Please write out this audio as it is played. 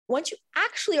once you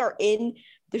actually are in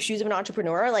the shoes of an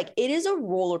entrepreneur, like it is a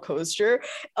roller coaster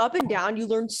up and down. You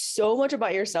learn so much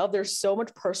about yourself. There's so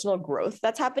much personal growth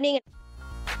that's happening.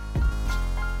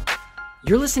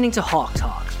 You're listening to Hawk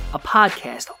Talk, a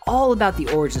podcast all about the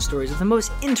origin stories of the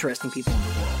most interesting people in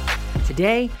the world.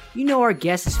 Today, you know our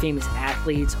guests as famous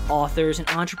athletes, authors, and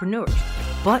entrepreneurs.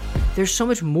 But there's so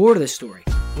much more to the story.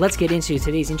 Let's get into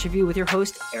today's interview with your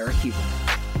host, Eric Huberman.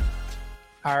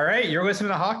 All right, you're listening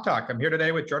to Hawk Talk. I'm here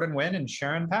today with Jordan Nguyen and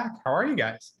Sharon Pack. How are you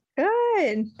guys?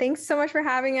 Good. Thanks so much for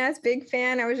having us. Big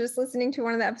fan. I was just listening to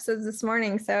one of the episodes this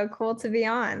morning, so cool to be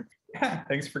on. Yeah,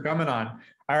 thanks for coming on.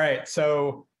 All right,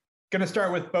 so going to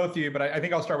start with both of you, but I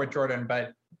think I'll start with Jordan.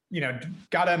 But,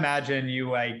 gotta imagine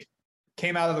you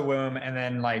came out of the womb and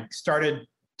then started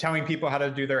telling people how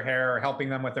to do their hair or helping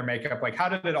them with their makeup. How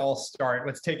did it all start?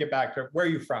 Let's take it back to where are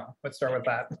you from? Let's start with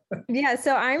that. Yeah,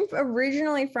 so I'm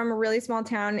originally from a really small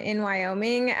town in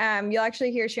Wyoming. You'll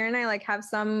actually hear Sharon and I have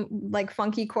some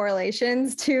funky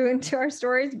correlations to our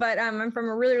stories, but I'm from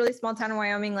a really, really small town in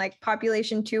Wyoming,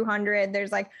 population 200.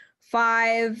 There's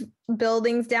 5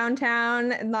 buildings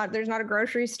downtown. There's not a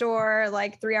grocery store,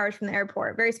 3 hours from the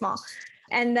airport, very small.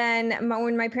 And then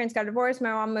when my parents got divorced,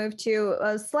 my mom moved to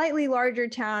a slightly larger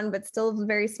town, but still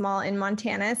very small in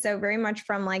Montana. So very much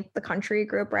from the country,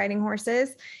 grew up riding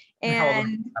horses. And how old were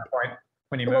you at that point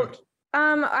when you moved?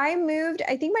 I moved,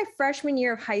 I think my freshman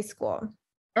year of high school.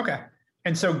 Okay.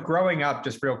 And so growing up,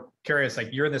 just real curious,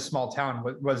 you're in this small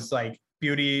town, was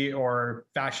beauty or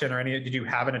fashion or did you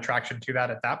have an attraction to that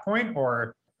at that point?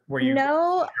 Or were you?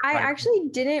 No, I actually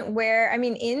didn't wear,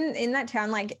 in that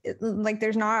town,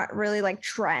 there's not really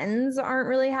trends aren't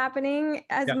really happening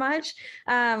as much.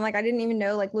 I didn't even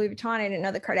know Louis Vuitton. I didn't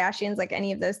know the Kardashians,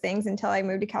 any of those things until I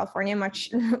moved to California much,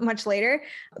 much later.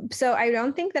 So I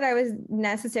don't think that I was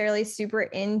necessarily super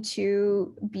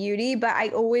into beauty, but I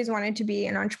always wanted to be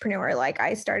an entrepreneur.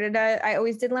 I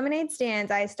always did lemonade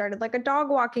stands. I started a dog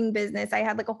walking business. I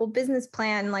had a whole business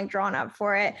plan drawn up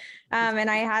for it. And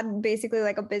I had basically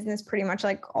a business pretty much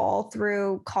all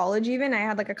through college. Even I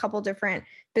had a couple different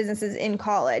businesses in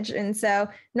college. And so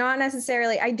not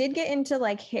necessarily, I did get into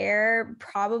hair,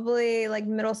 probably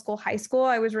middle school, high school.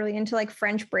 I was really into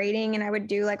French braiding, and I would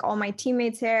do all my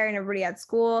teammates' hair and everybody at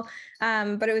school.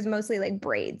 But it was mostly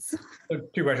braids. So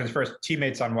 2 questions. First,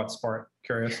 teammates on what sport?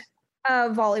 Curious.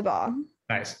 Volleyball.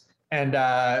 Nice. And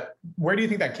where do you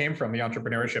think that came from, the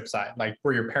entrepreneurship side?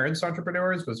 Were your parents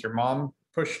entrepreneurs? Was your mom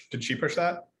did she push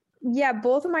that? Yeah,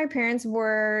 both of my parents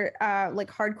were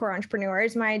hardcore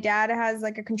entrepreneurs. My dad has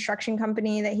a construction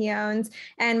company that he owns,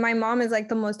 and my mom is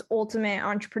the most ultimate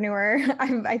entrepreneur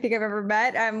I think I've ever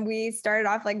met. We started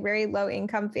off very low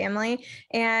income family,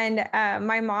 and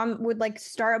my mom would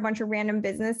start a bunch of random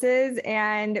businesses,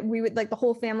 and we would the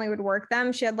whole family would work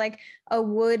them. She had a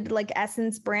wood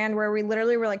essence brand where we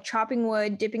literally were chopping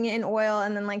wood, dipping it in oil,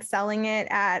 and then selling it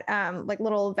at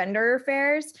little vendor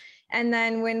fairs. And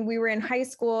then when we were in high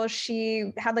school,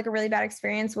 she had a really bad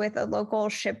experience with a local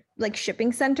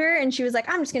shipping center. And she was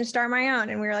I'm just going to start my own.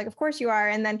 And we were of course you are.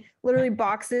 And then literally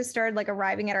boxes started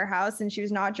arriving at our house, and she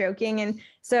was not joking. And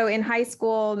so in high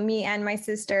school, me and my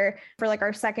sister, for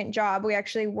our second job, we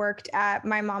actually worked at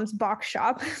my mom's box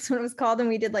shop. That's what it was called. And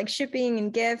we did shipping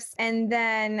and gifts. And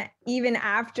then even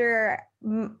after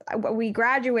we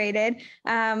graduated,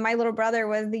 my little brother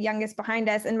was the youngest behind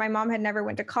us, and my mom had never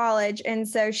went to college. And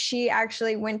so she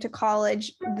actually went to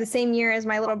college the same year as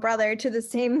my little brother, to the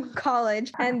same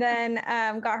college, and then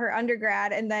got her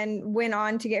undergrad, and then went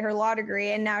on to get her law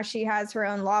degree. And now she has her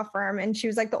own law firm, and she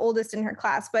was the oldest in her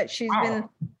class, but she's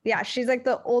she's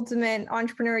the ultimate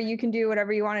entrepreneur. You can do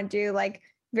whatever you want to do,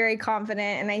 very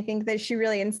confident. And I think that she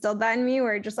really instilled that in me,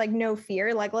 where just no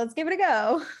fear, let's give it a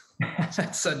go.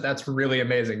 That's really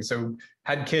amazing. So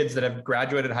had kids that have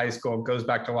graduated high school, goes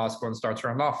back to law school and starts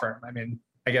her own law firm.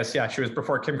 I guess, she was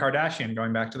before Kim Kardashian,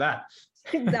 going back to that.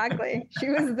 Exactly. She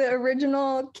was the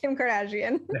original Kim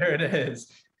Kardashian. There it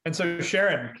is. And so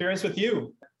Sharon, curious with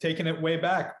you, taking it way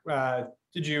back,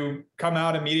 did you come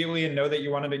out immediately and know that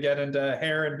you wanted to get into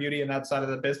hair and beauty and that side of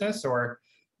the business, or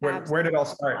where did it all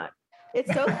start?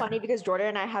 It's so funny because Jordan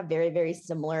and I have very, very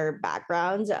similar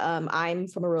backgrounds. I'm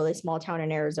from a really small town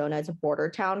in Arizona. It's a border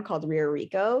town called Rio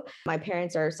Rico. My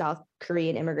parents are South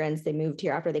Korean immigrants. They moved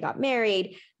here after they got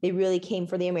married. They really came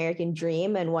for the American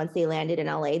dream. And once they landed in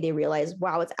LA, they realized,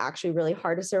 wow, it's actually really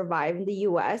hard to survive in the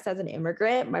US as an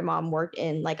immigrant. My mom worked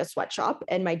in a sweatshop,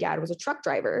 and my dad was a truck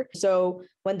driver. So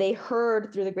when they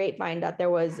heard through the grapevine that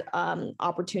there was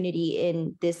opportunity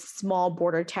in this small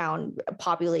border town, a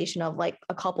population of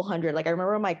a couple hundred, I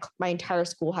remember my entire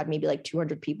school had maybe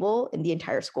 200 people in the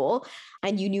entire school,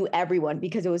 and you knew everyone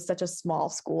because it was such a small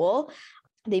school.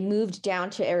 they moved down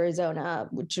to Arizona,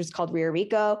 which was called Rio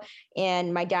Rico.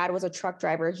 And my dad was a truck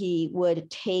driver. He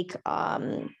would take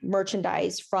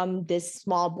merchandise from this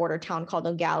small border town called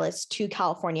Nogales to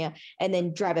California and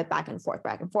then drive it back and forth,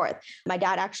 back and forth. My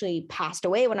dad actually passed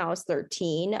away when I was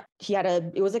 13.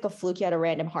 It was like a fluke. He had a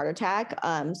random heart attack.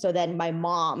 So then my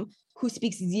mom, who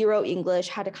speaks zero English,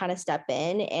 had to kind of step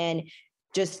in and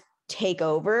just take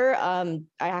over. I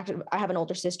have an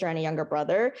older sister and a younger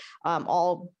brother,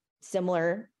 all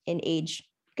similar in age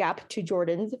gap to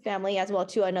Jordan's family as well,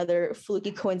 to another fluky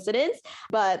coincidence.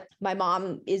 But my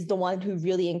mom is the one who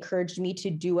really encouraged me to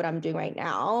do what I'm doing right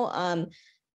now.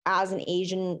 As an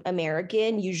Asian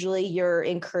American, usually you're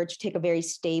encouraged to take a very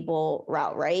stable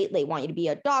route, right? They want you to be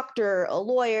a doctor, a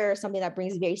lawyer, something that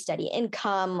brings very steady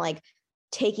income. Like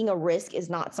taking a risk is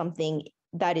not something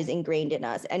that is ingrained in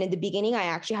us. And in the beginning, I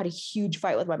actually had a huge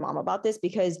fight with my mom about this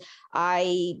because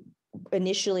I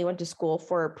initially went to school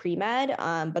for pre-med.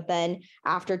 But then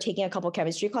after taking a couple of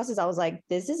chemistry classes, I was like,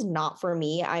 this is not for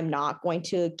me. I'm not going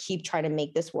to keep trying to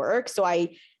make this work. So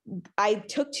I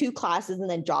took 2 classes and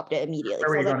then dropped it immediately. Where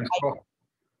were you going to school?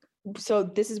 So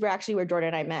this is where Jordan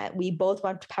and I met. We both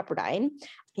went to Pepperdine.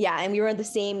 Yeah. And we were in the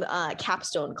same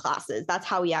capstone classes. That's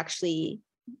how we actually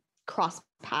crossed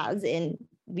paths, and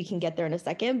we can get there in a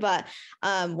second. But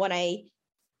when I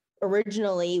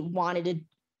originally wanted to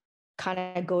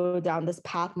kind of go down this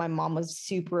path, my mom was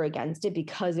super against it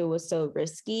because it was so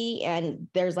risky. And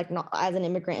there's like, not, as an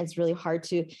immigrant, it's really hard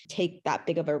to take that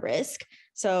big of a risk.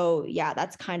 So yeah,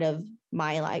 that's kind of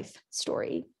my life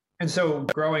story. And so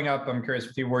growing up, I'm curious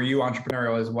with you, were you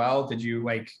entrepreneurial as well? Did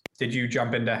you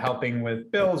jump into helping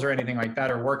with bills or anything like that,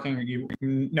 or working?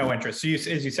 No interest. So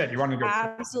as you said, you wanted to go.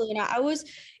 Absolutely not.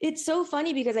 It's so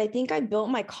funny because I think I built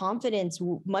my confidence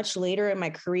much later in my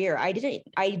career.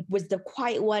 I was the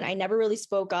quiet one. I never really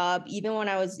spoke up. Even when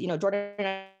I was, Jordan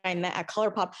and I met at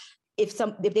ColourPop, if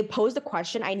they posed a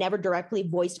question, I never directly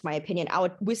voiced my opinion. I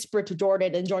would whisper to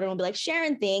Jordan, and Jordan would be like,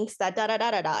 Sharon thinks that, da, da,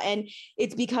 da, da, da. And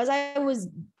it's because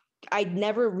I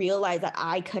never realized that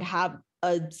I could have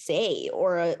a say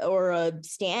or a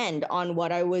stand on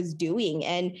what I was doing.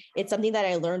 And it's something that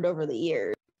I learned over the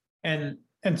years. And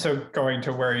so going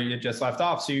to where you just left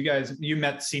off. So you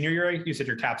met senior year, you said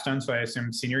your capstone. So I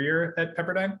assume senior year at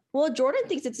Pepperdine? Well, Jordan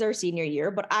thinks it's their senior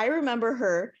year, but I remember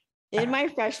her in my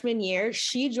freshman year.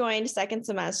 She joined second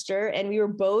semester and we were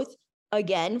both,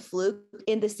 again, fluke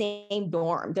in the same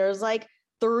dorm. There's like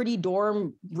 30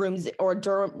 dorm rooms or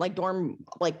dorm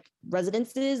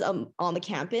residences on the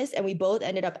campus. And we both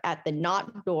ended up at the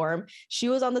not dorm. She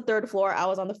was on the 3rd floor. I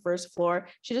was on the 1st floor.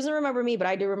 She doesn't remember me, but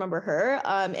I do remember her.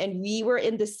 And we were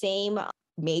in the same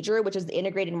major, which is the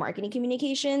integrated marketing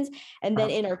communications. And then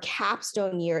in our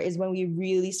capstone year is when we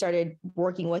really started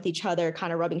working with each other,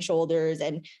 kind of rubbing shoulders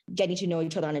and getting to know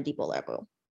each other on a deeper level.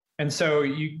 And so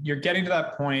you're getting to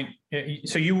that point.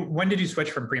 So when did you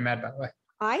switch from pre-med, by the way?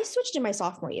 I switched in my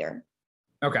sophomore year.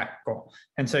 Okay, cool.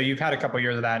 And so you've had a couple of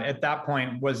years of that. At that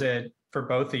point, was it for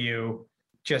both of you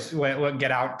just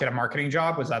get a marketing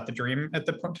job? Was that the dream at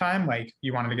the time? Like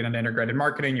you wanted to get into integrated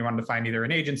marketing, you wanted to find either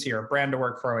an agency or a brand to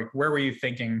work for? Like where were you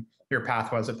thinking your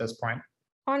path was at this point?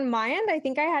 On my end, I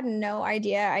think I had no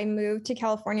idea. I moved to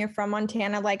California from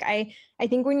Montana. Like I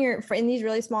think when you're in these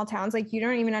really small towns, like you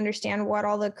don't even understand what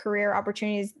all the career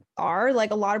opportunities are. Like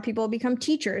a lot of people become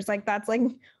teachers. Like that's like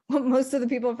what most of the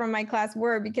people from my class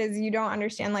were, because you don't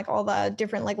understand like all the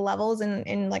different like levels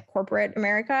in like corporate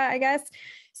America, I guess.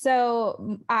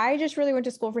 So I just really went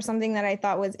to school for something that I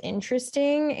thought was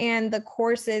interesting. And the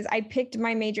courses, I picked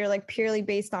my major like purely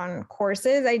based on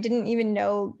courses. I didn't even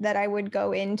know that I would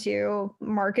go into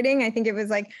marketing. I think it was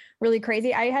like really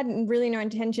crazy. I had really no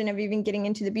intention of even getting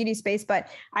into the beauty space, but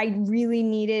I really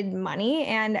needed money.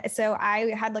 And so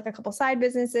I had like a couple side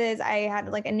businesses. I had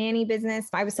like a nanny business.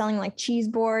 I was selling like cheese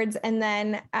boards. And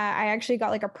then I actually got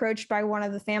like approached by one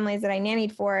of the families that I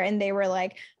nannied for. And they were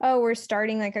like, oh, we're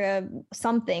starting like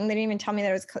something. They didn't even tell me that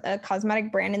it was a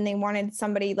cosmetic brand. And they wanted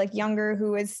somebody like younger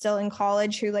who was still in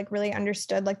college, who like really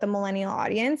understood like the millennial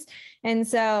audience. And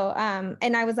so,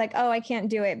 and I was like, oh, I can't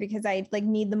do it because I like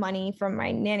need the money from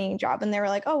my nannying job. And they were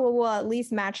like, oh, well, we'll at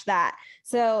least match that.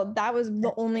 So that was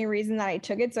the only reason that I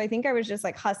took it. So I think I was just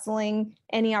like hustling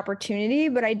any opportunity,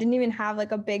 but I didn't even have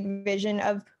like a big vision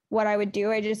of what I would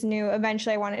do. I just knew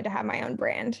eventually I wanted to have my own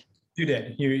brand. You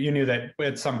did. You knew that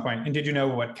at some point. And did you know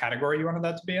what category you wanted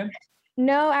that to be in?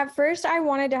 No, at first I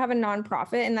wanted to have a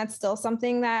nonprofit, and that's still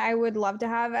something that I would love to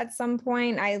have at some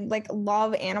point. I like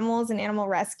love animals and animal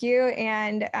rescue,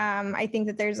 and I think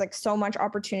that there's like so much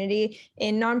opportunity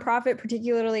in nonprofit,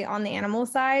 particularly on the animal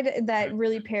side, that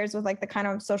really pairs with like the kind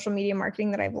of social media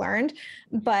marketing that I've learned.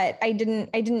 But I didn't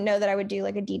know that I would do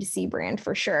like a D2C brand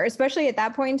for sure, especially at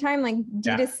that point in time. Like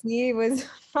D2C was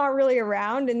not really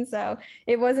around, and so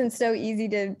it wasn't so easy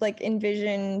to like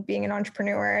envision being an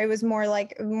entrepreneur. It was more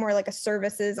like a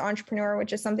services entrepreneur,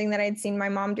 which is something that I'd seen my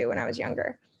mom do when I was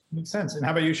younger. Makes sense. And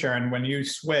how about you, Sharon? When you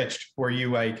switched, were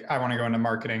you like, I want to go into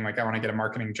marketing, like I want to get a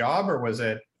marketing job, or was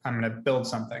it, I'm going to build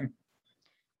something?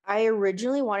 I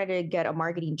originally wanted to get a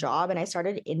marketing job, and I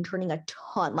started interning a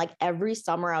ton. Like every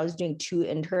summer I was doing 2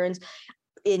 interns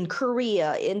in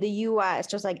Korea, in the US,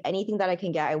 just like anything that I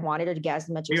can get. I wanted to get as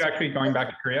much. Are you actually going back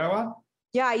to Korea a lot?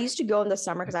 Yeah, I used to go in the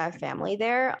summer because I have family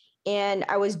there, and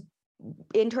I was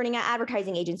interning at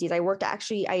advertising agencies. I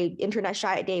interned at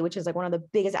Chiat+Day, which is like one of the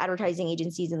biggest advertising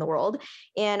agencies in the world.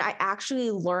 And I actually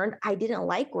learned I didn't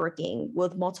like working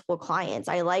with multiple clients.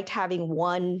 I liked having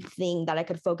one thing that I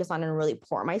could focus on and really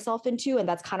pour myself into. And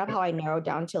that's kind of how I narrowed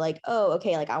down to like, oh,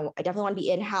 okay, like I definitely want to be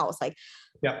in-house. Like,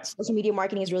 yeah, social media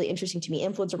marketing is really interesting to me.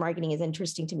 Influencer marketing is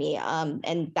interesting to me.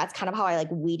 And that's kind of how I like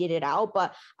weeded it out.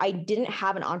 But I didn't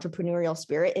have an entrepreneurial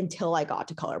spirit until I got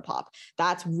to ColourPop.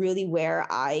 That's really where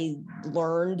I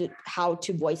learned how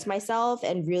to voice myself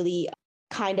and really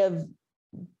kind of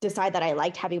decide that I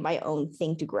liked having my own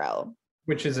thing to grow.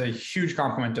 Which is a huge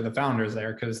compliment to the founders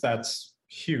there, because that's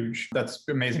huge. That's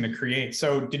amazing to create.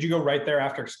 So did you go right there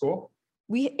after school?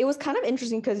 It was kind of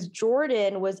interesting because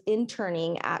Jordan was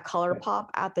interning at ColourPop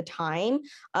at the time,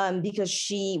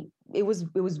 because it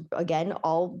was again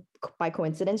all by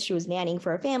coincidence. She was nannying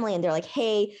for a family, and they're like,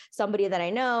 "Hey, somebody that I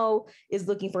know is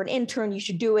looking for an intern. You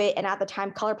should do it." And at the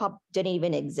time, ColourPop didn't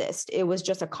even exist. It was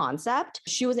just a concept.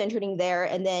 She was interning there,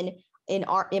 and then in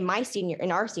our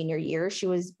senior year, she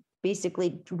was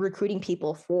basically recruiting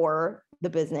people for the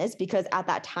business, because at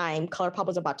that time ColourPop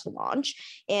was about to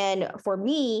launch. And for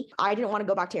me, I didn't want to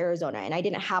go back to Arizona, and I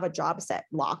didn't have a job set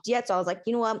locked yet. So I was like,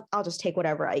 you know what, I'll just take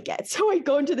whatever I get. So I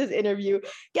go into this interview,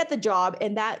 get the job,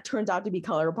 and that turns out to be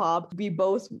ColourPop. We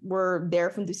both were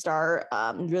there from the start,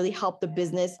 really helped the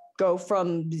business go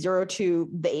from 0 to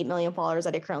the 8 million followers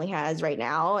that it currently has right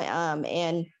now.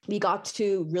 And we got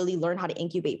to really learn how to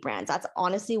incubate brands. That's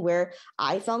honestly where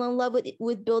I fell in love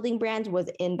with building brands, was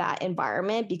in that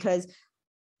environment, because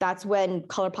that's when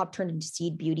ColourPop turned into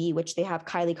Seed Beauty, which they have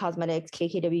Kylie Cosmetics,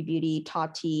 KKW Beauty,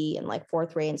 Tati, and like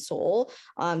Fourth Ray and Soul.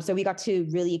 So we got to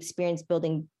really experience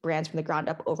building brands from the ground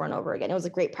up over and over again. It was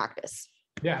a great practice.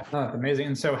 Yeah, amazing.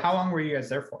 And so how long were you guys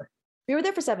there for? We were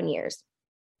there for 7 years.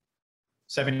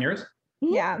 7 years?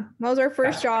 Yeah, that was our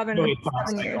first job in really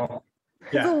 7 years.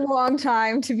 Yeah. It's a long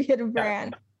time to be at a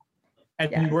brand.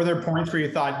 And were there points where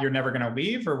you thought you're never going to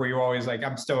leave, or were you always like,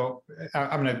 I'm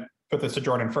going to put this to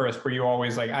Jordan first, were you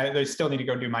always like, I still need to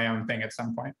go do my own thing at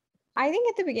some point? I think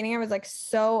at the beginning I was like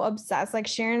so obsessed. Like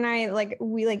Sharon and I, like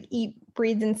we like eat,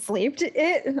 breathed, and slept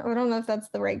it. I don't know if that's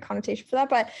the right connotation for that,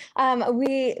 but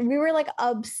we were like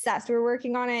obsessed. We were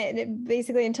working on it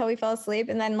basically until we fell asleep,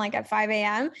 and then like at 5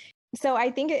 a.m. So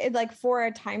I think it like for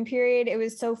a time period, it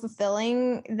was so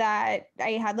fulfilling that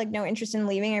I had like no interest in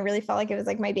leaving. I really felt like it was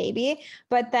like my baby.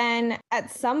 But then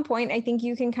at some point, I think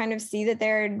you can kind of see that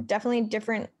there are definitely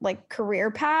different like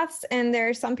career paths. And there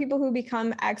are some people who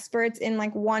become experts in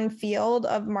like one field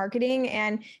of marketing,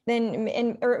 and then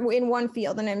in one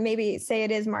field, and then maybe say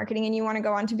it is marketing, and you want to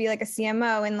go on to be like a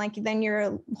CMO, and like then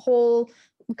your whole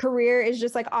career is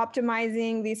just like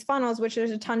optimizing these funnels, which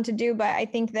there's a ton to do. But I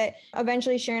think that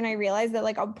eventually Sharon and I realized that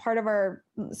like a part of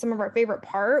some of our favorite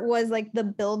part was like the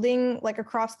building like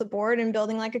across the board, and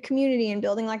building like a community, and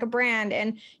building like a brand,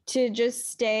 and to just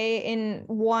stay in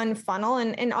one funnel.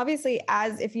 And obviously,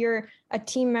 as if you're a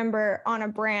team member on a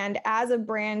brand, as a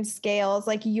brand scales,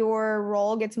 like your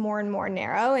role gets more and more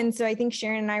narrow. And so I think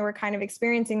Sharon and I were kind of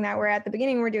experiencing that, where at the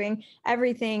beginning we're doing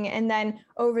everything, and then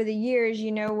over the years,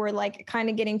 you know, we're like kind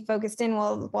of getting focused in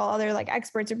while other like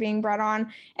experts are being brought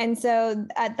on. And so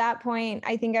at that point,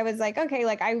 I think I was like, okay,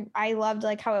 like I loved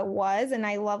like how it was, and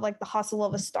I love like the hustle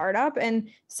of a startup. And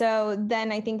so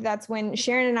then I think that's when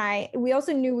Sharon and we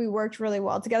also knew we worked really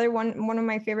well together. One of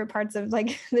my favorite parts of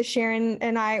like the Sharon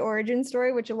and I origin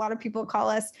story, which a lot of people call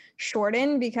us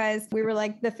Shorten, because we were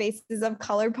like the faces of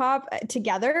ColourPop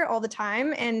together all the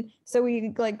time. And so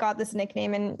we like got this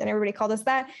nickname, and everybody called us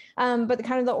that. But the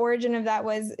kind of the origin of that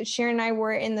was Sharon and I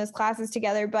were in those classes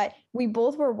together, but we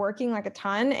both were working like a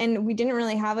ton, and we didn't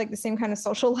really have like the same kind of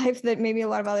social life that maybe a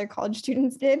lot of other college students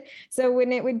students did. So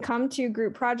when it would come to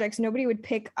group projects, nobody would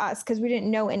pick us because we didn't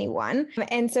know anyone.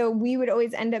 And so we would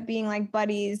always end up being like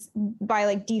buddies by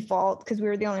like default because we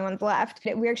were the only ones left.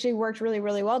 We actually worked really,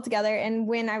 really well together. And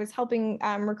when I was helping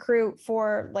recruit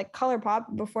for like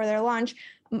ColourPop before their launch,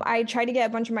 I tried to get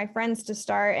a bunch of my friends to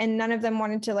start, and none of them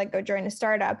wanted to like go join a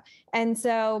startup. And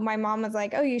so my mom was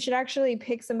like, oh, you should actually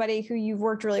pick somebody who you've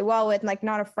worked really well with, like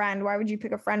not a friend. Why would you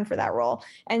pick a friend for that role?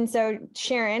 And so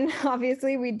Sharon,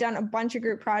 obviously we'd done a bunch of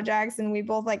group projects and we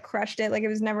both like crushed it. Like it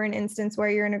was never an instance where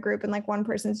you're in a group and like one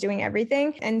person's doing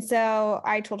everything. And so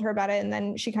I told her about it, and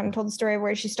then she kind of told the story of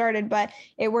where she started, but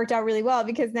it worked out really well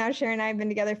because now Sharon and I have been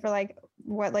together for like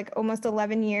almost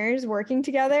 11 years working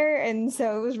together. And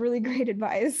so it was really great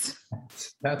advice.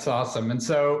 That's awesome. And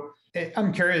so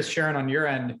I'm curious, Sharon, on your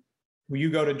end, when you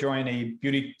go to join a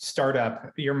beauty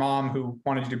startup, your mom who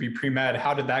wanted you to be pre-med,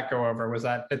 how did that go over? Was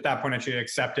that at that point that she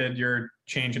accepted your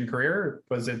change in career?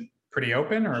 Was it pretty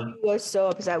open, or? She was so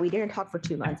upset. We didn't talk for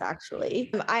 2 months,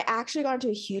 actually. I actually got into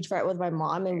a huge fight with my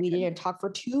mom, and we didn't talk for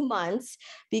 2 months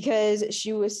because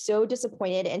she was so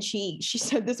disappointed. And she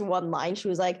said this one line. She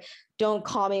was like, don't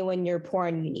call me when you're poor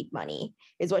and you need money,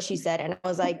 is what she said. And I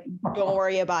was like, don't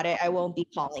worry about it. I won't be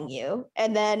calling you.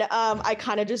 And then I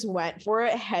kind of just went for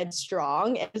it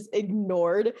headstrong and just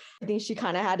ignored I think she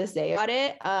kind of had to say about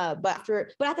it. But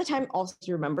at the time, also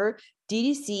remember,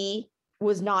 DTC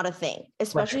was not a thing,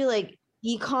 especially like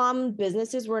e-com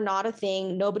businesses were not a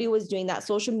thing. Nobody was doing that.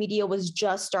 Social media was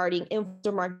just starting.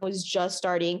 Influencer marketing was just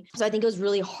starting. So I think it was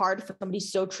really hard for somebody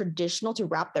so traditional to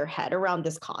wrap their head around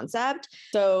this concept.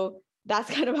 So that's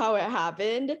kind of how it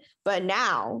happened. But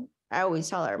now I always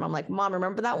tell her, I'm like, Mom,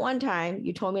 remember that one time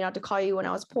you told me not to call you when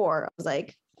I was poor? I was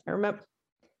like, I remember.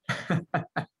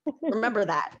 Remember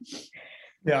that.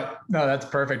 Yeah, no, that's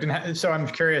perfect. And so I'm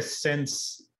curious,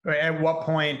 at what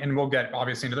point, and we'll get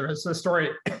obviously into the rest of the story,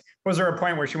 was there a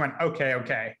point where she went,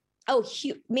 okay? Oh,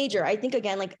 major. I think,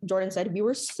 again, like Jordan said, we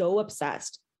were so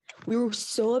obsessed. We were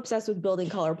so obsessed with building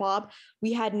ColourPop.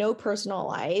 We had no personal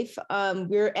life.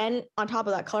 And on top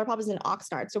of that, ColourPop is in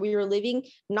Oxnard. So we were living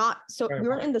we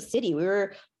weren't in the city. We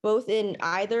were both in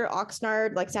either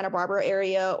Oxnard, like Santa Barbara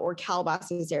area, or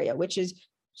Calabasas area, which is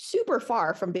super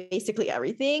far from basically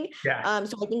everything. Yeah.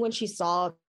 So I think when she saw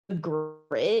the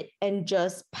grit and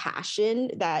just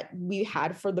passion that we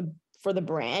had for the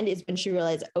brand is when she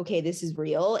realized, okay, this is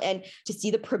real. And to see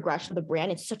the progression of the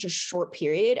brand in such a short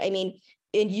period. I mean,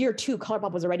 in year 2,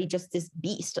 ColourPop was already just this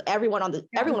beast. Everyone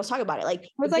was talking about it. Like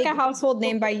it was like a household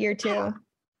name by year 2.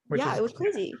 It was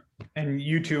crazy. And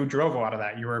you two drove a lot of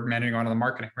that. You were managing on the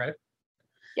marketing, right?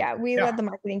 Yeah, we led the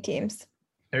marketing teams.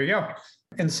 There you go.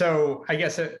 And so I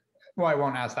guess I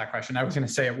won't ask that question. I was going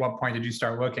to say, at what point did you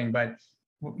start looking? But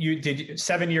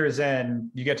 7 years in,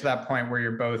 you get to that point where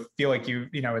you both feel like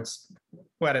it's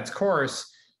at its course.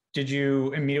 Did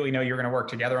you immediately know you were going to work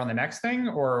together on the next thing,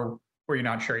 or were you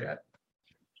not sure yet?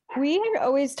 We had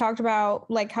always talked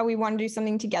about like how we want to do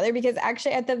something together, because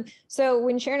actually so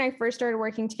when Sharon and I first started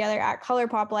working together at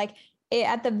ColourPop, like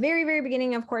at the very, very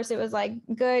beginning, of course, it was like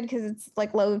good because it's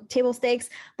like low table stakes.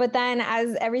 But then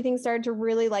as everything started to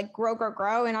really like grow,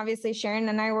 and obviously Sharon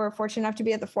and I were fortunate enough to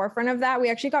be at the forefront of that, we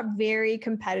actually got very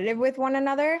competitive with one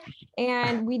another,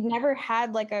 and we'd never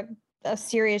had like a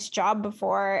serious job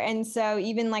before. And so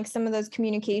even like some of those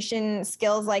communication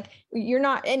skills, like you're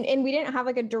not, and we didn't have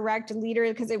like a direct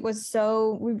leader because it was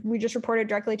we just reported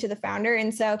directly to the founder.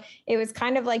 And so it was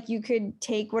kind of like you could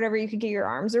take whatever you could get your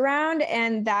arms around.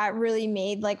 And that really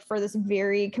made like for this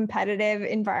very competitive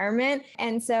environment.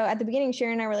 And so at the beginning,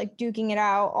 Sharon and I were like duking it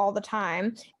out all the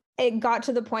time. It got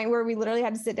to the point where we literally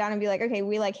had to sit down and be like, okay,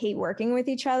 we like hate working with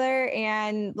each other,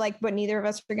 and like, but neither of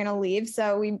us are going to leave.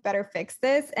 So we better fix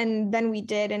this. And then we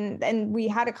did. And we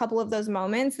had a couple of those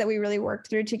moments that we really worked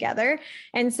through together.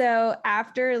 And so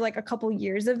after like a couple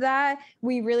years of that,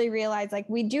 we really realized like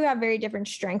we do have very different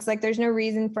strengths. Like there's no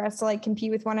reason for us to like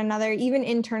compete with one another. Even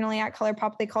internally at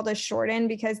ColourPop, they called us Shorten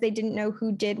because they didn't know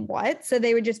who did what. So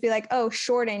they would just be like, oh,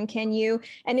 Shorten, can you?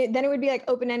 And then it would be like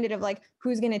open-ended of like,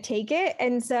 who's going to take it.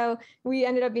 And so we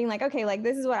ended up being like, okay, like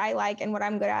this is what I like and what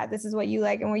I'm good at. This is what you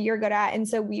like and what you're good at. And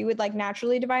so we would like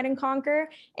naturally divide and conquer.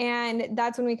 And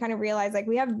that's when we kind of realized like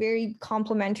we have very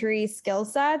complementary skill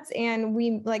sets and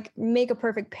we like make a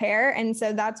perfect pair. And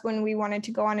so that's when we wanted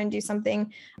to go on and do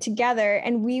something together.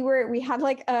 And we had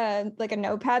like a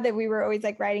notepad that we were always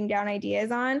like writing down ideas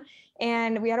on.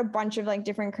 And we had a bunch of like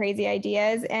different crazy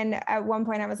ideas. And at one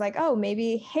point I was like, oh,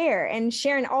 maybe hair. And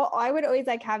Sharon, I would always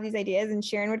like have these ideas and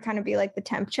Sharon would kind of be like the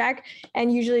temp check.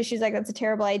 And usually she's like, that's a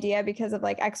terrible idea because of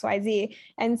like XYZ.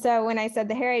 And so when I said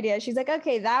the hair idea, she's like,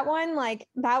 okay, that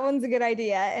one's a good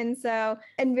idea. And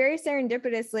very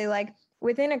serendipitously, like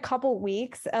within a couple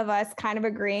weeks of us kind of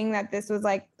agreeing that this was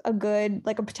like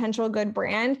a potential good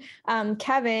brand,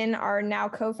 Kevin, our now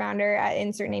co-founder at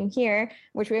Insert Name Here,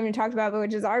 which we haven't talked about, but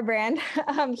which is our brand,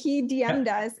 he DM'd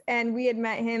us, and we had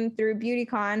met him through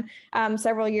BeautyCon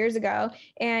several years ago.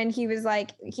 And he was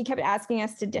like, he kept asking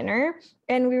us to dinner.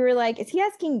 And we were like, is he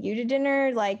asking you to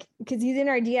dinner? Like, because he's in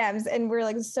our DMs, and we're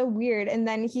like, it's so weird. And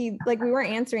then he we weren't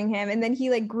answering him. And then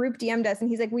he group DM'd us, and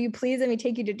he's like, will you please let me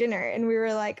take you to dinner? And we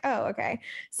were like, oh, okay.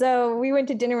 So we went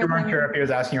to dinner with him. You weren't sure if he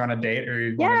was asking you on a date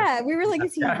or we were like,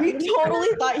 is he? We totally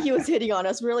thought he was hitting on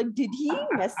us. We were like, did he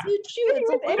message you?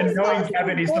 And knowing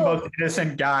Kevin, he's the most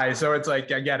innocent guy. So it's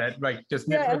like, I get it. Like, just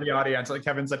for the audience, like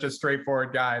Kevin's such a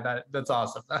straightforward guy. That's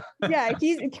awesome. Yeah,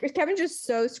 Kevin's just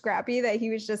so scrappy that he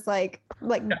was just like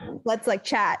let's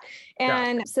chat.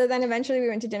 And so then eventually we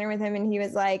went to dinner with him, and he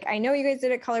was like, I know you guys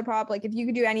did at ColourPop. Like, if you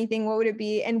could do anything, what would it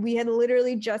be? And we had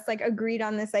literally just agreed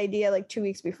on this idea 2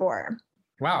 weeks before.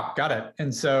 Wow, got it.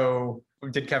 And so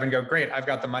did Kevin go, great, I've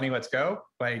got the money, let's go?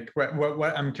 Like,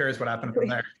 what I'm curious what happened from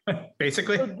there,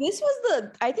 basically.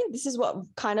 So I think this is what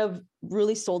kind of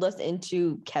really sold us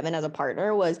into Kevin as a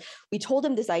partner. Was we told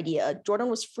him this idea. Jordan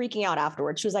was freaking out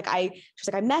afterwards. She was like, I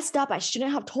messed up. I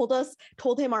shouldn't have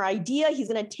told him our idea. He's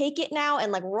going to take it now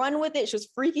and run with it. She was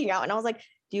freaking out. And I was like,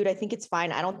 dude, I think it's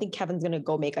fine. I don't think Kevin's going to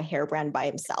go make a hair brand by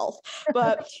himself.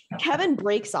 But Kevin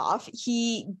breaks off.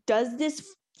 He does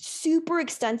this super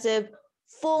extensive,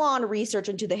 full-on research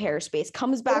into the hair space,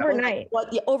 comes back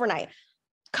overnight,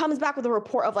 comes back with a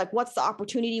report of what's the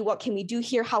opportunity, what can we do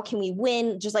here, how can we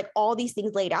win, just all these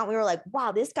things laid out. And we were like,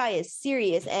 wow, this guy is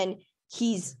serious, and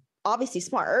he's obviously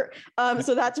smart.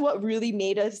 So that's what really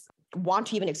made us want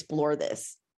to even explore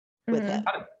this with him.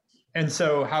 And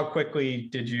so how quickly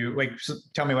did you,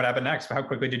 tell me what happened next, but how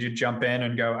quickly did you jump in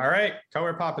and go, all right,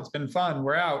 ColourPop, it's been fun,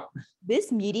 we're out? This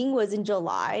meeting was in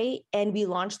July, and we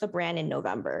launched the brand in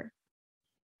November.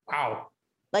 Wow.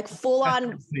 Full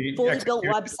on, fully built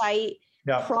website,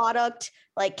 product.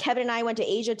 Kevin and I went to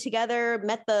Asia together,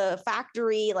 met the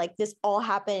factory. This all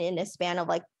happened in a span of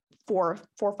 4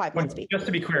 or 5 months. Just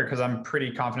to be clear, because I'm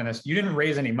pretty confident in this, you didn't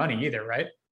raise any money either, right?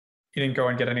 You didn't go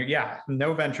and get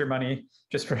no venture money,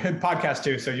 just for podcast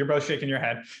too. So you're both shaking your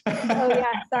head. Oh yeah,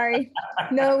 sorry.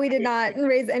 No, we did not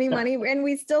raise any money, and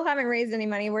we still haven't raised any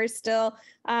money. We're still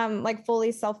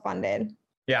fully self-funded.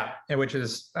 Yeah, which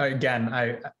is,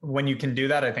 again, when you can do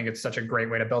that, I think it's such a great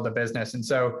way to build a business. And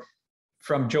so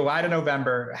from July to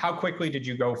November, how quickly did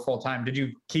you go full time? Did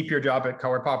you keep your job at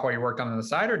ColourPop while you worked on the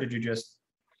side, or did you just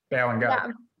bail and go? Yeah.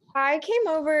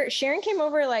 Sharon came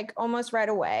over almost right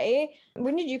away.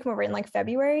 When did you come over? In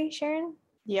February, Sharon?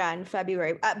 Yeah, in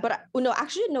February. But no,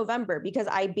 actually in November, because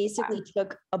I basically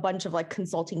took a bunch of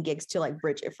consulting gigs to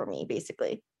bridge it for me,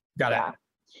 basically. Got it.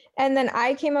 And then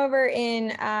I came over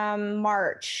in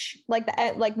March,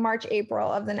 March, April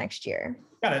of the next year.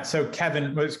 Got it. So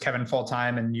Kevin full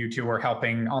time, and you two were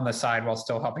helping on the side while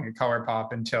still helping at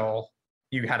ColourPop until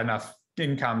you had enough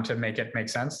income to make it make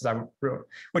sense.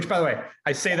 Which, by the way,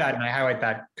 I say that and I highlight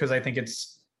that because I think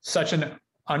it's such an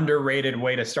underrated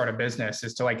way to start a business,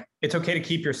 is to it's okay to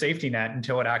keep your safety net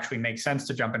until it actually makes sense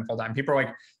to jump in full time. People are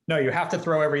like, no, you have to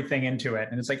throw everything into it.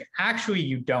 And it's actually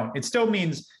you don't. It still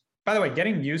means, by the way,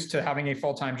 getting used to having a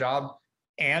full-time job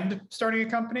and starting a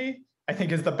company, I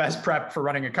think, is the best prep for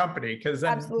running a company, because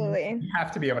then absolutely you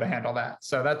have to be able to handle that.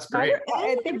 So that's great.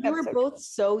 I think we were both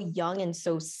so young and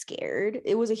so scared.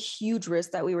 It was a huge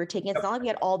risk that we were taking. It's not like we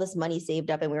had all this money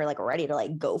saved up and we were ready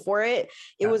to go for it.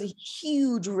 It was a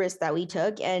huge risk that we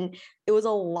took, and it was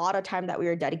a lot of time that we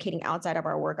were dedicating outside of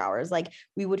our work hours.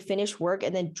 We would finish work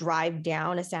and then drive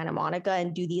down to Santa Monica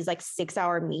and do these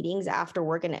 6-hour meetings after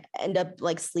work, and end up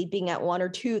sleeping at 1 or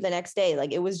 2 the next day.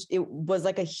 It was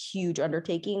a huge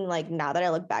undertaking. Now that I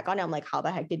look back on it, I'm like, how the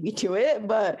heck did we do it?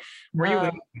 But were you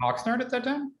living in Oxnard at that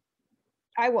time?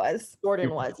 I was.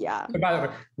 Jordan was, yeah. So by the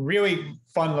way, really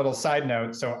fun little side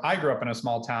note. So I grew up in a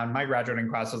small town. My graduating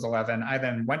class was 11. I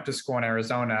then went to school in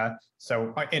Arizona,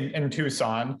 so in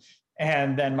Tucson.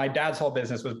 And then my dad's whole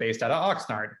business was based out of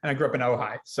Oxnard, and I grew up in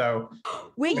Ojai. So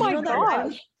wait,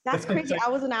 that's crazy. I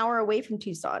was an hour away from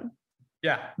Tucson.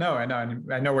 Yeah, no, I know.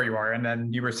 I know where you are. And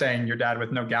then you were saying your dad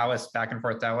with Nogales back and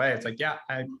forth to LA. It's yeah,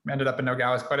 I ended up in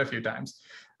Nogales quite a few times.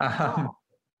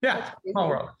 Yeah, small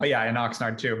world. But yeah, in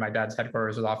Oxnard too. My dad's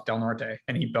headquarters was off Del Norte,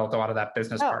 and he built a lot of that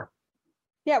business park.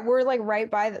 Yeah, we're right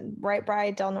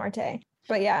by Del Norte.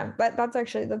 But yeah, that's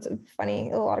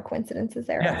funny. A lot of coincidences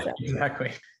there. Yeah, also.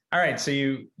 Exactly. All right, so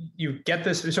you get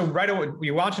this. So right away,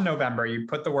 you launch in November. You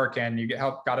put the work in. You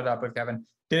got it up with Kevin.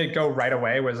 Did it go right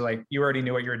away? Was you already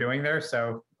knew what you were doing there?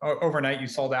 So overnight you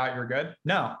sold out. You're good?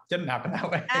 No, didn't happen that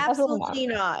way. Absolutely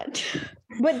not.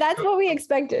 But that's what we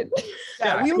expected.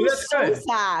 Yeah, we were so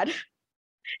sad.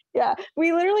 Yeah,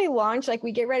 we literally launch, like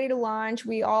we get ready to launch.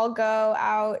 We all go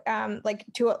out like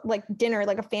to like dinner,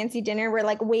 like a fancy dinner. We're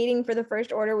like waiting for the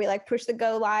first order. We like push the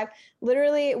go live.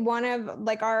 Literally one of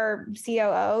like our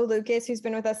COO, Lucas, who's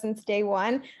been with us since day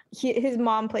one, his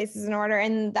mom places an order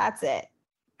and that's it.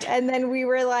 And then we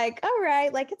were like, all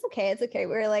right, like, it's okay. We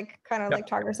were like, kind of like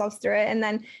talk ourselves through it. And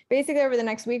then basically over the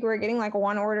next week, we were getting like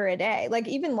one order a day, like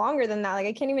even longer than that. Like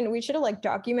I can't even, we should have like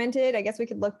documented, I guess we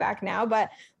could look back now, but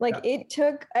like it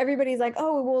took, everybody's like,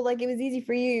 oh, well, like it was easy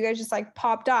for you. You guys just like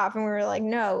popped off. And we were like,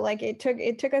 no, like it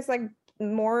took us like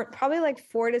more, probably like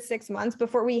 4 to 6 months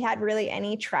before we had really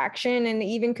any traction and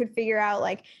even could figure out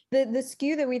like the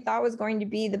SKU that we thought was going to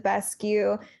be the best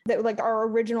SKU that like our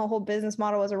original whole business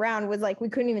model was around was like we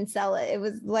couldn't even sell it. It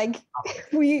was like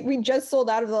we just sold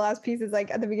out of the last pieces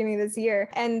like at the beginning of this year.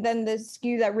 And then the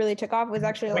SKU that really took off was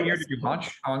actually what year did you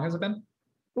launch? How long has it been?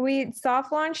 We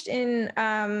soft launched in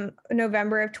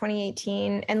November of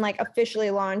 2018 and like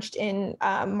officially launched in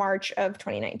March of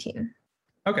 2019.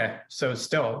 Okay. So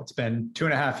still, it's been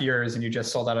 2.5 years and you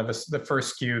just sold out of the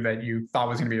first SKU that you thought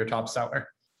was going to be your top seller.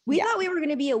 We thought we were going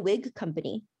to be a wig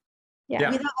company. Yeah.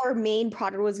 We thought our main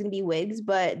product was going to be wigs,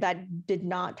 but that did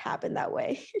not happen that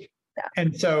way.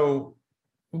 And so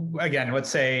again, let's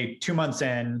say 2 months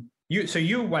in,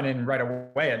 you went in right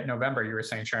away at November, you were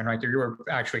saying, Sharon, right there, you were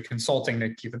actually consulting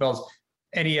to keep the bills.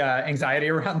 Any anxiety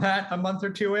around that a month or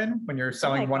two in when you're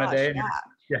selling one a day?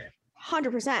 Yeah.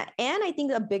 100%. And I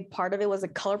think a big part of it was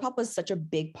like ColourPop was such a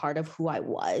big part of who I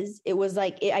was. It was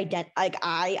like I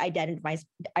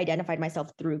identified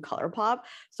myself through ColourPop.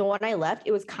 So when I left,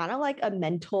 it was kind of like a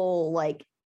mental like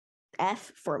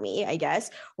F for me, I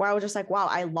guess, where I was just like, wow,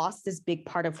 I lost this big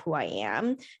part of who I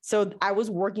am. So I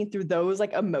was working through those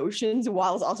like emotions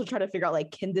while I was also trying to figure out like,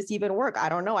 can this even work? I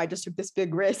don't know. I just took this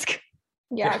big risk.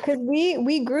 Yeah, because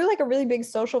we grew like a really big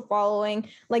social following,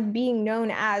 like being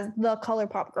known as the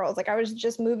ColourPop girls. Like I was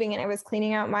just moving and I was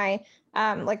cleaning out my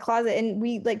like closet and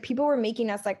we like people were making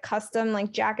us like custom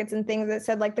like jackets and things that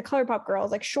said like the ColourPop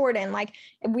girls, like Shorten. Like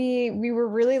we were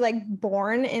really like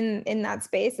born in that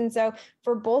space. And so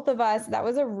for both of us, that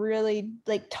was a really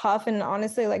like tough and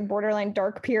honestly like borderline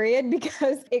dark period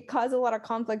because it caused a lot of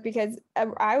conflict because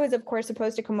I was of course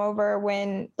supposed to come over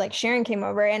when like Sharon came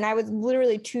over and I was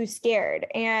literally too scared.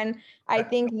 And I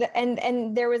think that,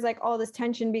 and there was like all this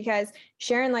tension because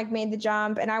Sharon like made the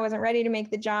jump and I wasn't ready to make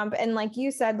the jump. And like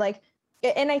you said, like,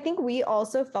 and I think we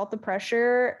also felt the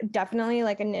pressure definitely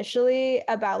like initially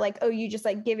about like, oh, you just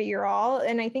like give it your all.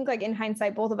 And I think like in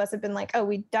hindsight, both of us have been like, oh,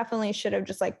 we definitely should have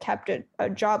just like kept a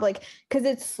job, like, cause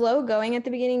it's slow going at the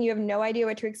beginning. You have no idea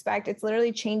what to expect. It's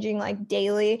literally changing like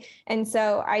daily. And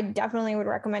so I definitely would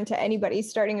recommend to anybody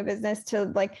starting a business to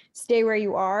like stay where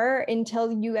you are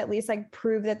until you at least like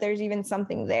prove that there's even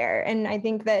something there. And I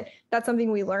think that that's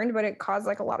something we learned, but it caused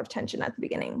like a lot of tension at the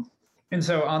beginning. And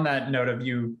so on that note of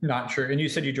you not sure, and you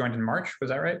said you joined in March, was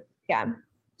that right? Yeah.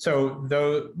 So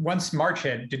though once March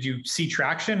hit, did you see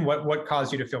traction? What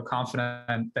caused you to feel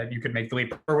confident that you could make the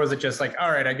leap? Or was it just like,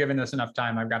 all right, I've given this enough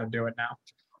time, I've got to do it now?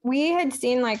 We had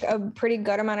seen like a pretty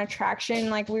good amount of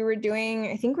traction. Like I think we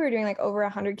were doing like over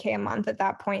 100K a month at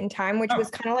that point in time, which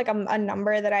was kind of like a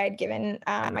number that I had given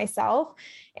myself.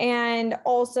 And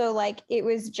also like, it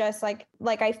was just like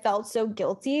I felt so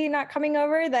guilty not coming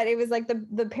over that it was like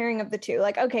the pairing of the two,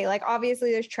 like, okay, like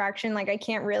obviously there's traction. Like I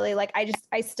can't really, like,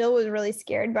 I still was really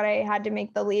scared, but I had to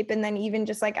make the leap. And then even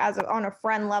just like on a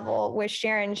friend level with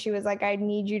Sharon, she was like, I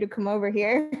need you to come over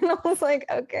here. And I was like,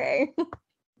 okay.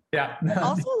 Yeah.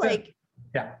 Also, like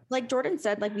Jordan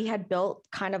said, like we had built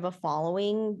kind of a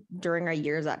following during our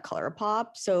years at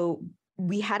ColourPop. So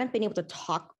we hadn't been able to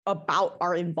talk about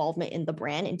our involvement in the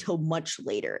brand until much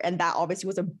later. And that obviously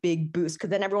was a big boost because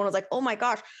then everyone was like, oh my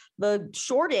gosh, the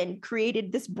Shorten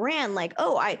created this brand. Like,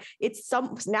 it's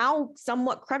now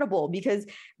somewhat credible because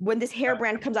when this hair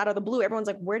brand comes out of the blue, everyone's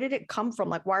like, where did it come from?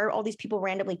 Like, why are all these people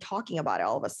randomly talking about it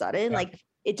all of a sudden? Yeah. Like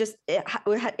it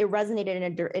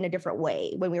resonated in a different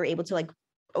way when we were able to like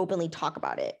openly talk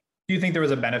about it. Do you think there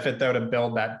was a benefit though to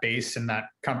build that base and that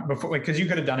before, like, because you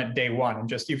could have done it day one and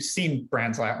just, you've seen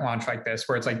brands launch like this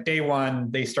where it's like day one,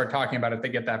 they start talking about it, they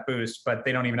get that boost, but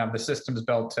they don't even have the systems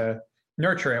built to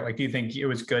nurture it. Like, do you think it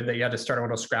was good that you had to start a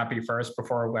little scrappy first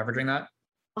before leveraging that?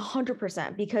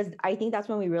 100%, because I think that's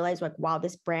when we realized like, wow,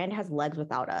 this brand has legs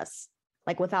without us,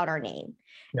 like without our name.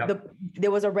 Yep.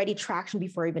 There was already traction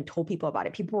before I even told people about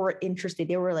it. People were interested.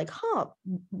 They were like,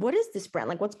 what is this brand?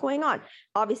 Like, what's going on?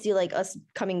 Obviously, like us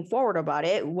coming forward about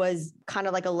it was kind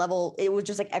of like a level, it was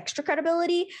just like extra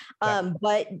credibility.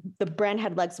 But the brand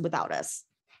had legs without us.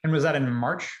 And was that in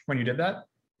March when you did that?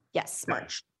 Yes,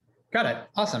 March. Got it.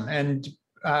 Awesome.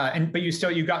 But you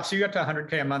got to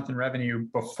 100K a month in revenue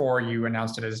before you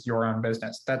announced it as your own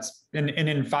business. That's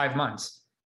in 5 months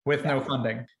with no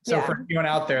funding. So for anyone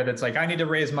out there that's like, I need to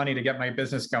raise money to get my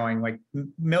business going, like $1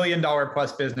 million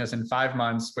plus business in 5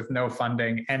 months with no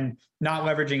funding and not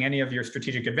leveraging any of your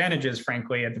strategic advantages,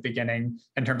 frankly, at the beginning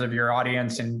in terms of your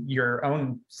audience and your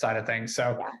own side of things.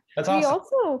 So that's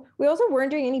awesome. We also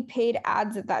weren't doing any paid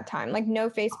ads at that time, like no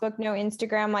Facebook, no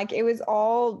Instagram, like it was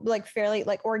all like fairly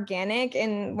like organic.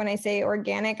 And when I say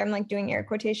organic, I'm like doing air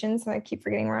quotations. So I keep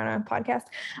forgetting we're on a podcast.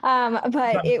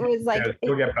 But it was like,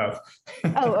 you'll get both.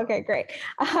 Oh, okay, great.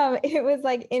 It was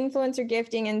like influencer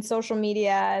gifting and social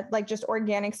media, like just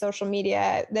organic social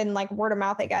media, then like word of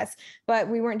mouth, I guess. But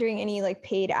we weren't doing any like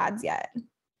paid ads yet.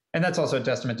 And that's also a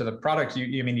testament to the product.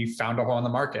 You found a hole in the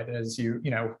market as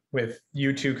with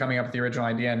you two coming up with the original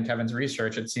idea and Kevin's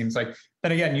research, it seems like,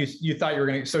 then again, you thought you were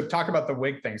going to, so talk about the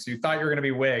wig thing. So you thought you were going to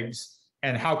be wigs,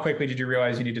 and how quickly did you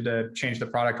realize you needed to change the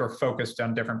product or focused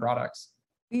on different products?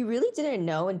 We really didn't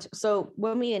know. And so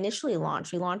when we initially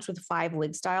launched, we launched with 5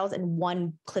 wig styles and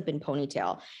 1 clip and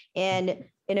ponytail. And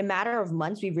in a matter of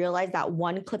months, we realized that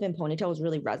 1 clip and ponytail was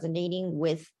really resonating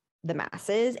with the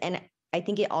masses. And I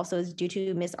think it also is due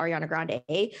to Miss Ariana Grande,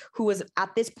 who was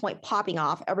at this point popping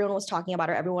off. Everyone was talking about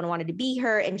her. Everyone wanted to be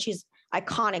her. And she's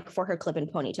iconic for her clip and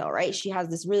ponytail, right? She has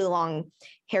this really long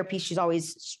hairpiece. She's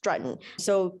always strutting.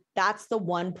 So that's the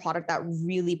one product that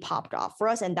really popped off for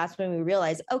us. And that's when we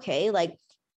realized, okay, like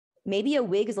maybe a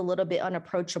wig is a little bit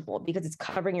unapproachable because it's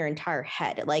covering your entire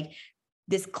head. Like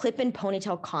this clip and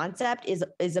ponytail concept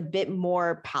is a bit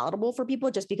more palatable for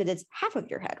people just because it's half of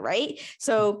your head, right?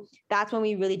 So that's when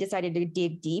we really decided to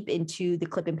dig deep into the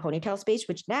clip and ponytail space,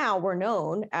 which now we're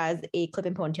known as a clip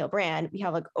and ponytail brand. We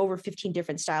have like over 15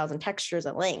 different styles and textures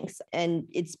and lengths, and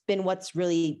it's been what's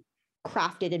really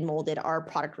crafted and molded our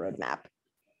product roadmap.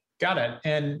 Got it.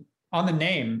 And on the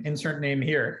name, insert name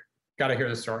here, got to hear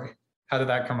the story. How did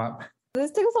that come up?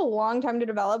 This took us a long time to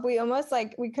develop. We almost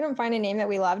we couldn't find a name that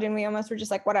we loved, and we almost were just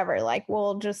like, whatever, like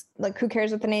we'll just like, who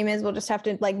cares what the name is? We'll just have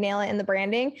to like nail it in the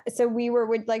branding. So we were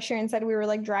like Sharon said, we were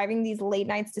like driving these late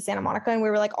nights to Santa Monica, and we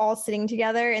were like all sitting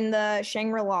together in the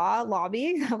Shangri-La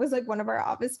lobby. That was like one of our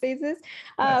office spaces.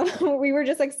 We were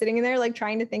just like sitting in there, like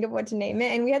trying to think of what to name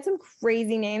it. And we had some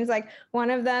crazy names. Like one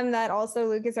of them that also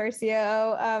Lucas, our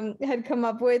COO, had come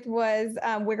up with was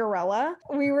Wigorella.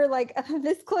 We were like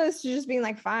this close to just being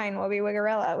like, fine, we'll be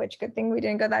Wigorella, which good thing we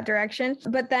didn't go that direction.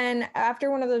 But then after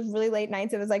one of those really late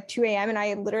nights, it was like 2 a.m. and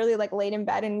I literally like laid in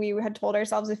bed, and we had told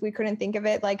ourselves if we couldn't think of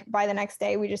it, like by the next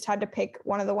day, we just had to pick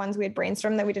one of the ones we had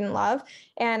brainstormed that we didn't love.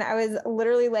 And I was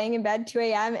literally laying in bed 2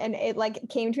 a.m. and it like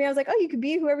came to me. I was like, oh, you could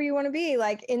be whoever you want to be,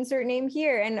 like insert name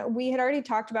here. And we had already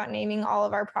talked about naming all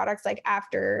of our products, like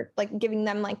after like giving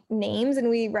them like names, and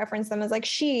we referenced them as like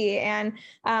she, and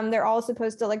they're all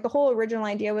supposed to, like the whole original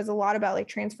idea was a lot about like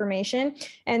transformation.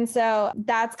 And so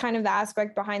that's kind of the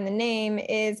aspect behind the name,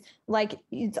 is like,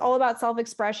 it's all about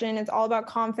self-expression. It's all about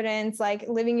confidence, like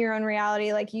living your own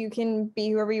reality. Like you can be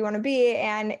whoever you want to be.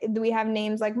 And we have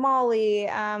names like Molly,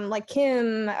 like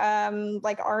Kim,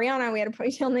 like Ariana. We had a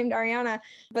ponytail named Ariana,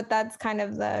 but that's kind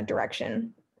of the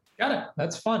direction. Got it.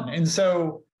 That's fun. And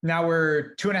so now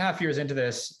we're 2.5 years into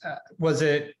this. Was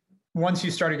it, once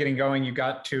you started getting going, you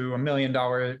got to $1 million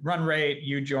run rate,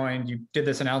 you joined, you did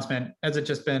this announcement. Has it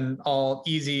just been all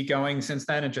easy going since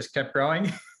then? It just kept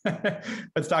growing?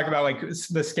 Let's talk about like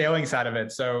the scaling side of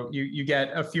it. So you get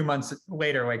a few months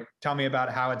later, like tell me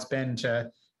about how it's been to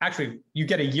actually, you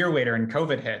get a year later and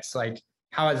COVID hits. Like,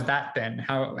 how has that been?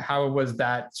 How was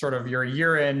that sort of, you're a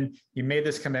year in, you made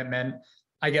this commitment?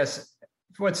 I guess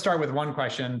let's start with one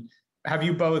question. Have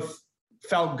you both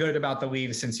felt good about the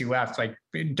leave since you left, like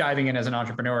diving in as an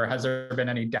entrepreneur? Has there been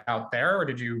any doubt there, or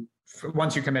did you,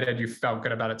 once you committed, you felt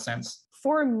good about it since?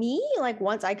 For me, like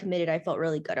once I committed, I felt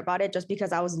really good about it just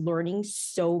because I was learning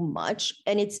so much.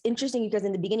 And it's interesting because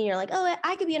in the beginning, you're like, oh,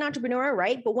 I could be an entrepreneur,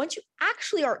 right? But once you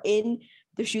actually are in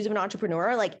the shoes of an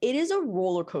entrepreneur, like it is a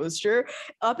roller coaster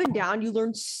up and down. You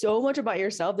learn so much about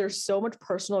yourself. There's so much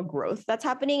personal growth that's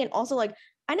happening. And also like,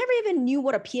 I never even knew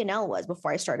what a P&L was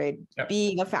before I started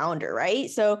being a founder, right?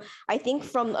 So I think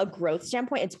from a growth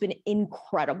standpoint, it's been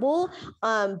incredible.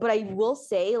 But I will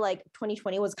say like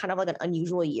 2020 was kind of like an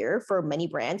unusual year for many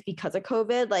brands because of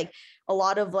COVID. Like a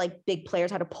lot of like big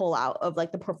players had to pull out of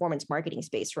like the performance marketing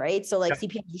space, right? So like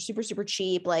CPMs are super, super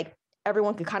cheap. Like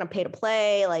everyone could kind of pay to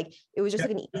play. Like it was just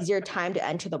like an easier time to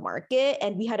enter the market.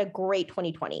 And we had a great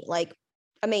 2020, like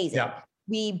amazing.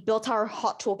 we built our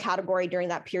hot tool category during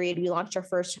that period. We launched our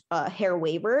first hair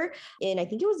waiver in, I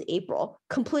think it was April,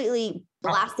 completely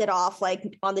blasted off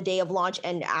like on the day of launch.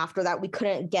 And after that, we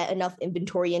couldn't get enough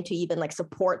inventory in to even like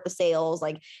support the sales.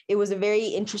 Like it was a very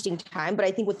interesting time. But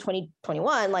I think with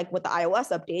 2021, like with the iOS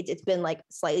updates, it's been like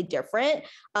slightly different.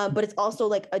 But it's also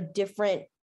like a different,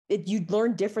 you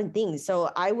learn different things. So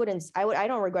I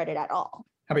don't regret it at all.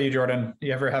 How about you, Jordan? Do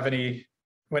you ever have any,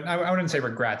 I wouldn't say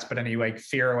regrets, but any like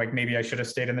fear, like maybe I should have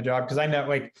stayed in the job? Because I know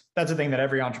like that's the thing that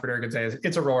every entrepreneur could say is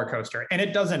it's a roller coaster and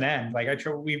it doesn't end. Like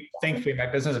thankfully my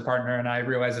business partner and I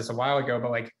realized this a while ago,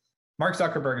 but like Mark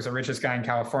Zuckerberg is the richest guy in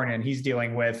California and he's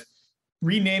dealing with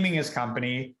renaming his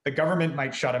company. The government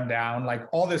might shut him down, like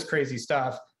all this crazy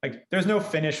stuff. Like there's no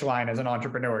finish line as an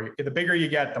entrepreneur. The bigger you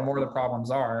get, the more the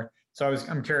problems are. So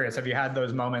I'm curious, have you had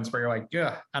those moments where you're like,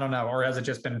 yeah, I don't know. Or has it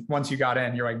just been once you got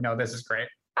in, you're like, no, this is great?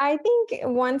 I think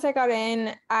once I got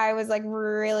in, I was like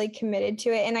really committed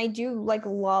to it. And I do like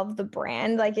love the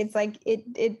brand. Like it's like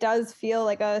it does feel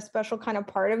like a special kind of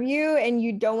part of you and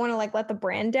you don't want to like let the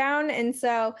brand down. And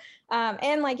so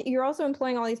and like you're also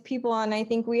employing all these people. And I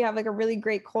think we have like a really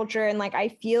great culture. And like I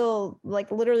feel like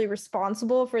literally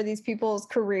responsible for these people's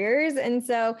careers. And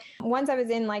so once I was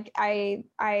in, like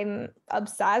I'm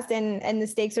obsessed and the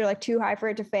stakes are like too high for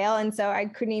it to fail. And so I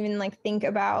couldn't even like think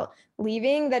about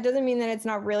leaving. That doesn't mean that it's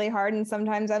not really hard. And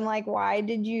sometimes I'm like, why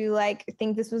did you like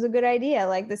think this was a good idea?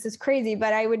 Like, this is crazy.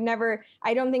 But I would never,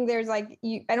 I don't think there's like,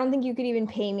 I don't think you could even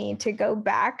pay me to go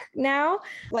back now.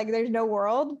 Like there's no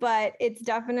world, but it's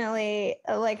definitely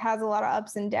like has a lot of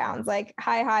ups and downs, like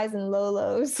high highs and low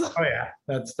lows. Oh yeah,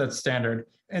 that's standard.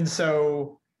 And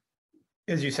so,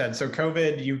 as you said, so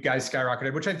COVID, you guys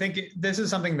skyrocketed, which I think this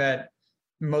is something that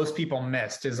most people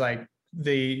missed is like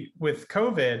with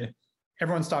COVID,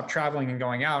 everyone stopped traveling and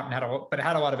going out and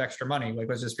had a lot of extra money. Like,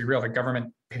 let's just be real. The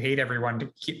government paid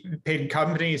everyone paid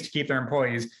companies to keep their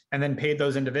employees and then paid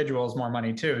those individuals more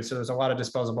money too. So there's a lot of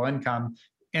disposable income.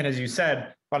 And as you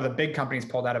said, a lot of the big companies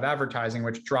pulled out of advertising,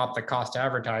 which dropped the cost to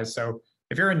advertise. So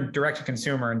if you're in direct to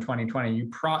consumer in 2020,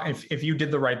 if you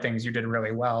did the right things, you did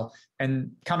really well.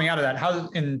 And coming out of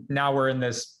that, and now we're in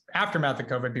this aftermath of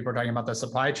COVID, people are talking about the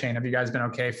supply chain. Have you guys been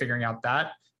okay figuring out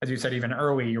that? As you said, even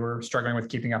early, you were struggling with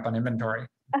keeping up on inventory.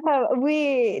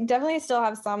 We definitely still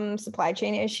have some supply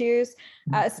chain issues,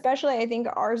 especially I think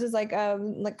ours is like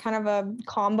kind of a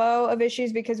combo of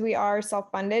issues because we are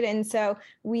self-funded. And so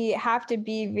we have to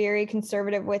be very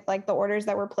conservative with like the orders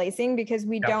that we're placing because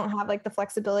we don't have like the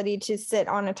flexibility to sit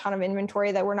on a ton of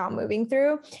inventory that we're not moving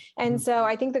through. And so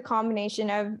I think the combination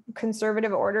of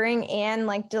conservative ordering and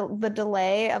like the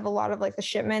delay of a lot of like the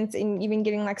shipments and even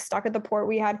getting like stuck at the port,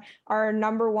 we had our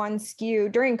number one SKU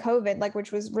during COVID, like,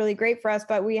 which was really great for us,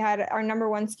 but we had our number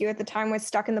one SKU at the time was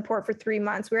stuck in the port for 3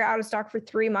 months. We were out of stock for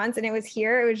 3 months and it was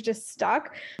here. It was just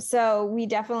stuck. So we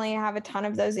definitely have a ton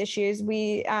of those issues.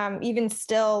 We even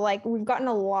still like we've gotten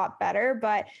a lot better,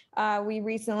 but we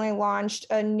recently launched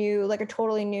a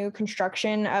totally new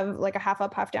construction of like a half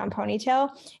up, half down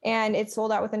ponytail. And it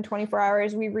sold out within 24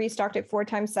 hours. We restocked it 4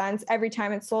 times since. Every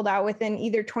time it sold out within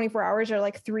either 24 hours or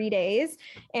like 3 days.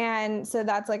 And so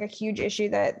that's like a huge issue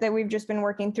that we've just been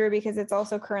working through because it's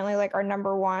also currently like our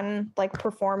number one like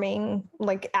performing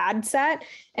like ad set.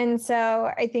 And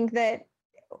so I think that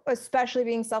especially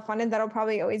being self-funded, that'll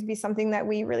probably always be something that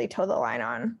we really toe the line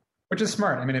on. Which is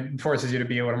smart. I mean, it forces you to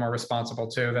be a little more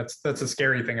responsible too. That's a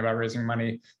scary thing about raising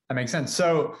money. That makes sense.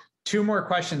 So 2 more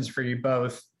questions for you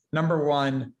both. Number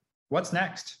 1, what's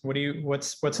next?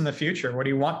 What's in the future? What do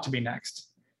you want to be next?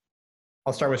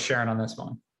 I'll start with Sharon on this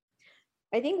one.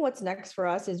 I think what's next for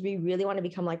us is we really want to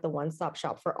become like the one-stop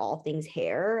shop for all things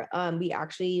hair. We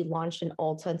actually launched an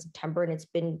Ulta in September and it's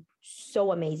been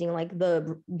so amazing. Like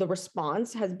the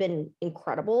response has been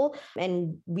incredible.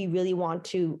 And we really want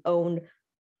to own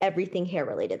everything hair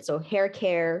related. So hair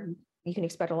care, you can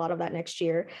expect a lot of that next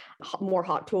year, more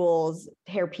hot tools,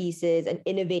 hair pieces, and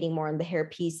innovating more in the hair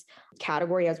piece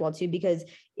category as well too, because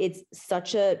it's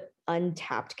such a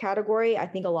untapped category. I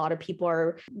think a lot of people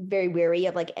are very wary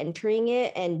of like entering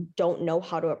it and don't know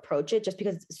how to approach it just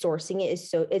because sourcing it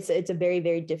is it's a very,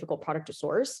 very difficult product to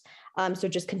source. So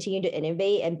just continue to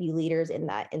innovate and be leaders in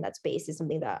that space is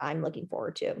something that I'm looking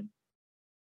forward to.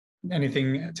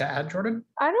 Anything to add, Jordan?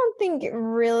 I don't think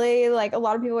really, like a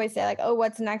lot of people always say like, oh,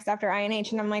 what's next after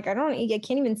INH? And I'm like, I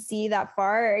can't even see that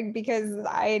far because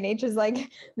INH is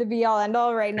like the be all end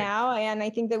all right now. And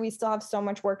I think that we still have so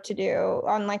much work to do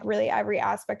on like really every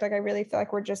aspect. Like I really feel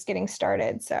like we're just getting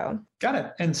started. So got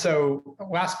it. And so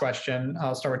last question,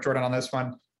 I'll start with Jordan on this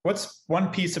one. What's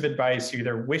one piece of advice you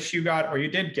either wish you got or you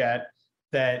did get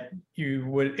that you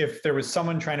would, if there was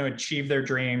someone trying to achieve their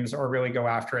dreams or really go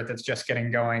after it, that's just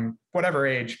getting going, whatever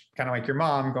age, kind of like your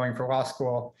mom going for law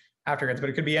school afterwards, but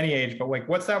it could be any age. But like,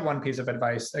 what's that one piece of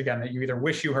advice, again, that you either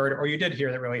wish you heard or you did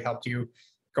hear that really helped you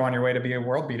go on your way to be a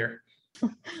world beater?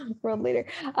 World leader.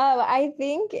 I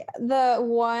think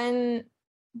the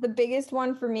biggest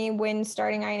one for me when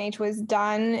starting INH was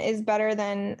done is better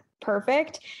than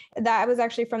perfect. That was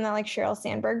actually from that like Sheryl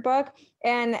Sandberg book.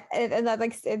 And that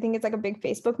like, I think it's like a big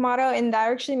Facebook motto. And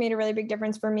that actually made a really big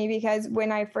difference for me because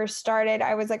when I first started,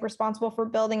 I was like responsible for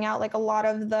building out like a lot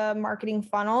of the marketing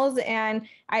funnels, and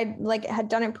I like had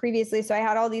done it previously. So I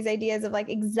had all these ideas of like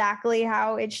exactly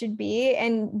how it should be.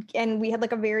 And we had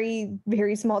like a very,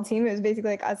 very small team. It was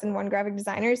basically like us and one graphic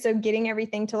designer. So getting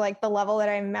everything to like the level that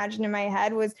I imagined in my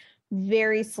head was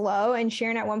very slow. And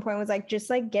Sharon at one point was like, just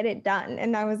like get it done.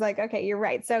 And I was like, okay, you're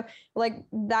right. So like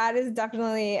that is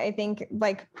definitely, I think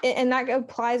like, and that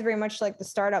applies very much to like the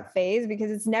startup phase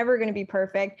because it's never going to be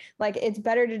perfect. Like it's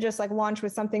better to just like launch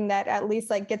with something that at least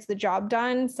like gets the job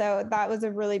done. So that was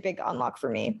a really big unlock for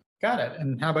me. Got it.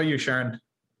 And how about you, Sharon?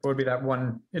 What would be that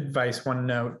one advice, one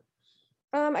note?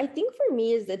 I think for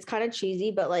me is it's kind of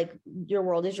cheesy, but like your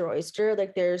world is your oyster.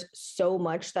 Like there's so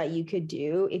much that you could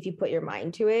do if you put your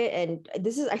mind to it. And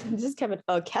this is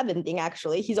Kevin thing,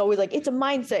 actually. He's always like, it's a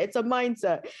mindset. It's a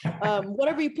mindset.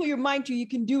 Whatever you put your mind to, you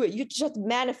can do it. You just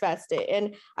manifest it.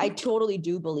 And I totally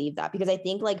do believe that because I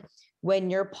think like when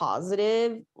you're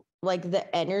positive, like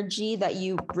the energy that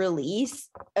you release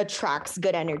attracts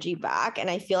good energy back. And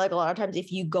I feel like a lot of times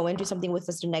if you go into something with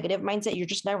just a negative mindset, you're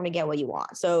just never going to get what you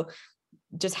want. So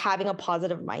just having a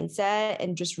positive mindset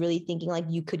and just really thinking like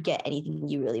you could get anything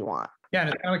you really want. Yeah. And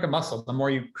it's kind of like a muscle. The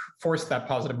more you force that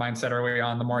positive mindset early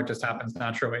on, the more it just happens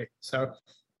naturally. So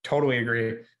totally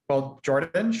agree. Well,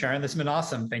 Jordan, Sharon, this has been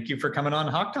awesome. Thank you for coming on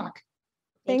Hawk Talk.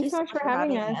 Thanks so much for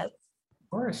having us. Of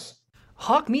course.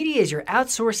 Hawk Media is your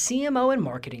outsourced CMO and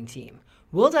marketing team.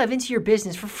 We'll dive into your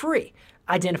business for free,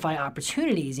 identify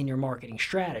opportunities in your marketing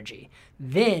strategy,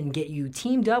 then get you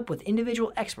teamed up with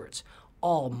individual experts,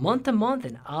 all month to month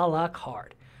and a la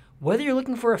carte. Whether you're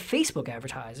looking for a Facebook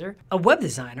advertiser, a web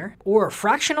designer, or a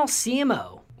fractional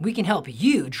CMO, we can help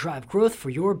you drive growth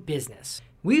for your business.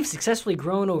 We've successfully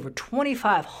grown over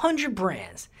 2,500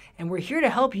 brands, and we're here to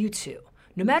help you too.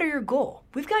 No matter your goal,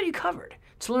 we've got you covered.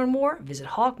 To learn more, visit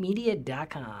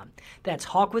hawkmedia.com. That's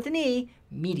Hawk with an E,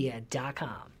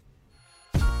 media.com.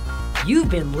 You've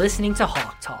been listening to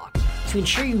Hawk Talk. To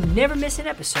ensure you never miss an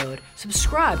episode,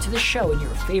 subscribe to the show in your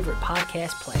favorite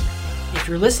podcast player. If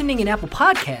you're listening in Apple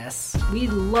Podcasts,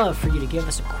 we'd love for you to give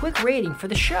us a quick rating for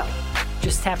the show.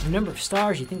 Just tap the number of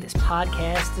stars you think this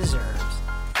podcast deserves.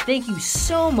 Thank you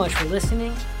so much for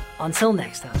listening. Until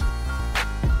next time.